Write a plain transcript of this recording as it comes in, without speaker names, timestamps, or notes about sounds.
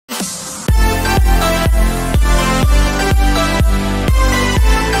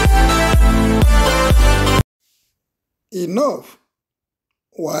Enough.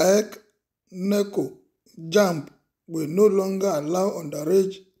 Waec, Neco, Jamb will no longer allow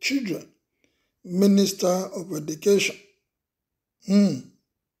underage children. Minister of Education.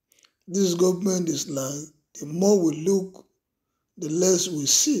 This government is like, the more we look, the less we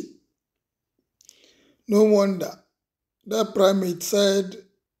see. No wonder that primate said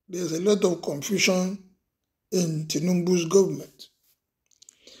there's a lot of confusion in Tinubu's government.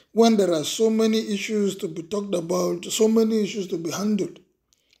 When there are so many issues to be talked about, so many issues to be handled,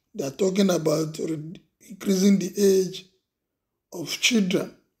 they are talking about increasing the age of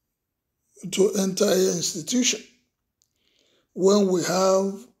children to enter an institution. When we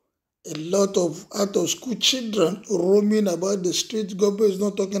have a lot of out-of-school children roaming about the street, government is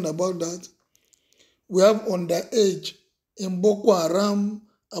not talking about that. We have underage in Boko Haram,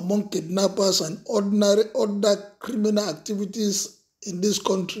 among kidnappers and other criminal activities in this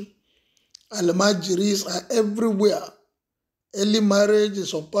country. Almajiris are everywhere. Early marriage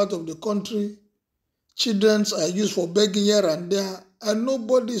is a part of the country. Children are used for begging here and there, and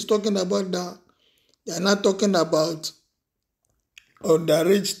nobody is talking about that. They are not talking about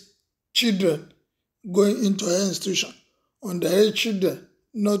underage children going into an institution. Underage children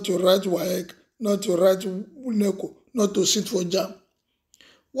not to write Waec, not to write Neco, not to sit for Jamb.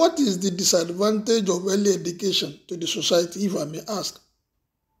 What is the disadvantage of early education to the society, if I may ask?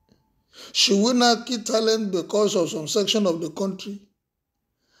 Should we not kill talent because of some section of the country?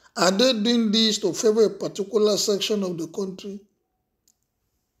 Are they doing this to favor a particular section of the country?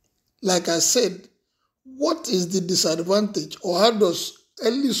 Like I said, what is the disadvantage, or how does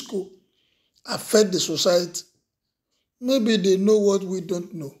early school affect the society? Maybe they know what we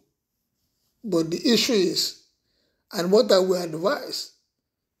don't know. But the issue is, and what I will advise,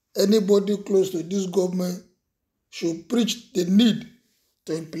 anybody close to this government should preach the need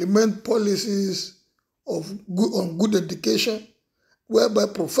to implement policies on good education, whereby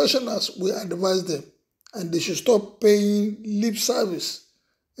professionals will advise them, and they should stop paying lip service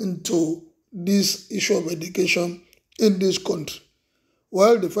into this issue of education in this country.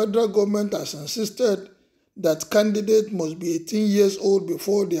 While the federal government has insisted that candidates must be 18 years old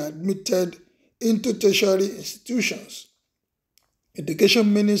before they are admitted into tertiary institutions,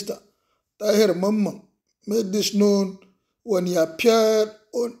 Education Minister Tahir Mamman made this known when he appeared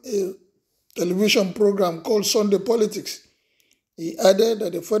on a television program called Sunday Politics. He added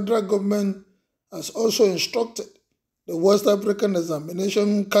that the federal government has also instructed the West African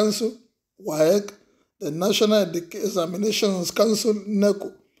Examination Council, Waec, the National Examinations Council,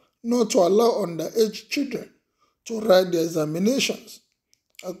 Neco, not to allow underage children to write the examinations.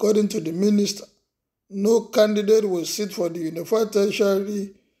 According to the minister, no candidate will sit for the Unified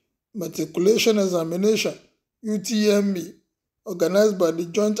Tertiary Matriculation Examination, UTME, organized by the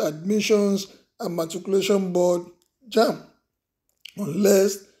Joint Admissions and Matriculation Board, Jamb,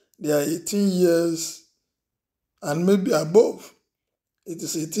 unless they are 18 years and maybe above. It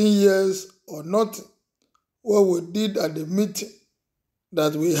is 18 years or nothing. What we did at the meeting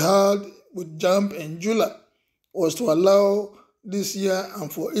that we had with Jamb in July was to allow this year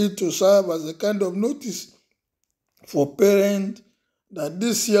and for it to serve as a kind of notice for parents that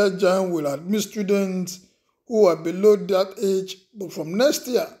this year Jamb will admit students who are below that age, but from next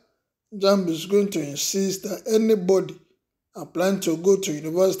year, Jamb is going to insist that anybody applying to go to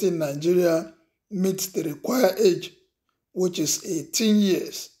university in Nigeria meets the required age, which is 18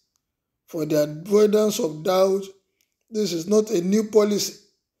 years. For the avoidance of doubt, this is not a new policy.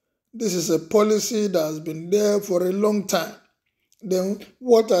 This is a policy that has been there for a long time. Then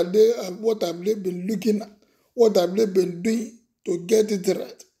what have they been looking at? What have they been doing to get it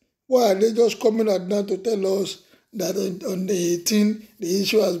right? Why are they just coming out now to tell us that on the 18, the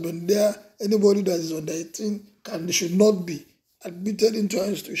issue has been there? Anybody that is under 18 should not be admitted into an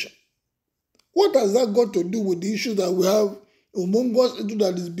institution. What has that got to do with the issue that we have among us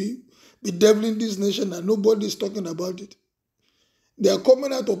that is bedeviling this nation and nobody is talking about it? They are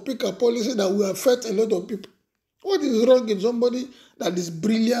coming out to pick a policy that will affect a lot of people. What is wrong in somebody that is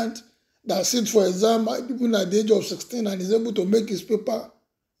brilliant, that sits for exam even at the age of 16 and is able to make his paper?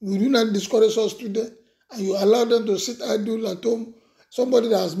 You do not discourage such students and you allow them to sit idle at home. Somebody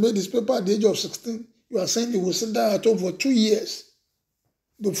that has made his paper at the age of 16, you are saying he will sit down at home for 2 years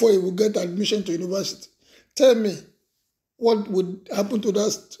before he will get admission to university. Tell me, what would happen to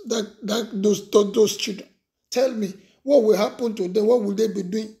those children? Tell me, what will happen to them? What will they be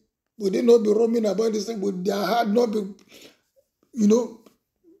doing? Will they not be roaming about this thing? Will their heart not be,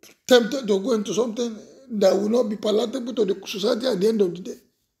 tempted to go into something that will not be palatable to the society at the end of the day?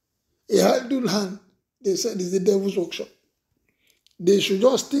 A idle hand, they said, is the devil's workshop. They should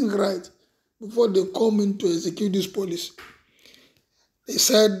just think right. before they come in to execute this policy. They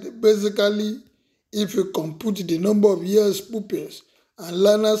said basically, if you compute the number of years pupils and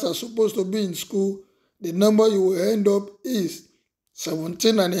learners are supposed to be in school, the number you will end up is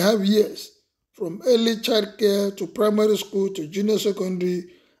 17 and a half years from early child care to primary school to junior secondary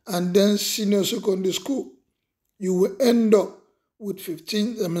and then senior secondary school. You will end up with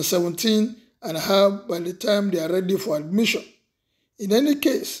 17 and a half by the time they are ready for admission. In any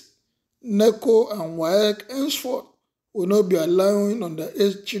case, Neco and Waec henceforth will not be allowing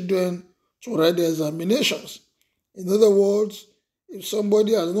underage children to write the examinations. In other words, if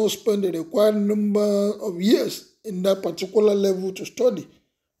somebody has not spent the required number of years in that particular level to study,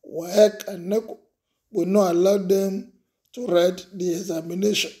 Waec and Neco will not allow them to write the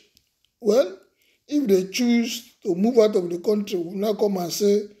examination. Well, if they choose to move out of the country, will now come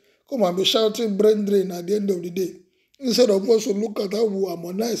and be shouting brain drain at the end of the day. Instead of us to look at how we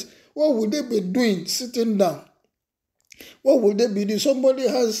harmonize, what would they be doing sitting down? What would they be doing?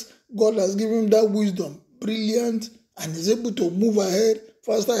 God has given him that wisdom, brilliant, and is able to move ahead,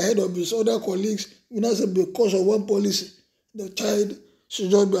 faster ahead of his other colleagues. Because of one policy, the child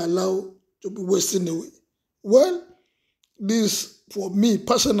should not be allowed to be wasting away. Well, this, for me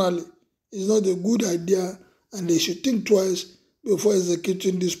personally, is not a good idea, and they should think twice before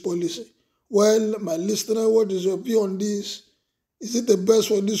executing this policy. Well, my listener, what is your view on this? Is it the best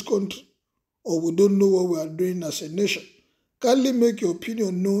for this country, or we don't know what we are doing as a nation? Kindly make your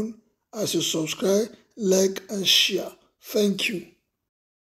opinion known as you subscribe, like, and share. Thank you.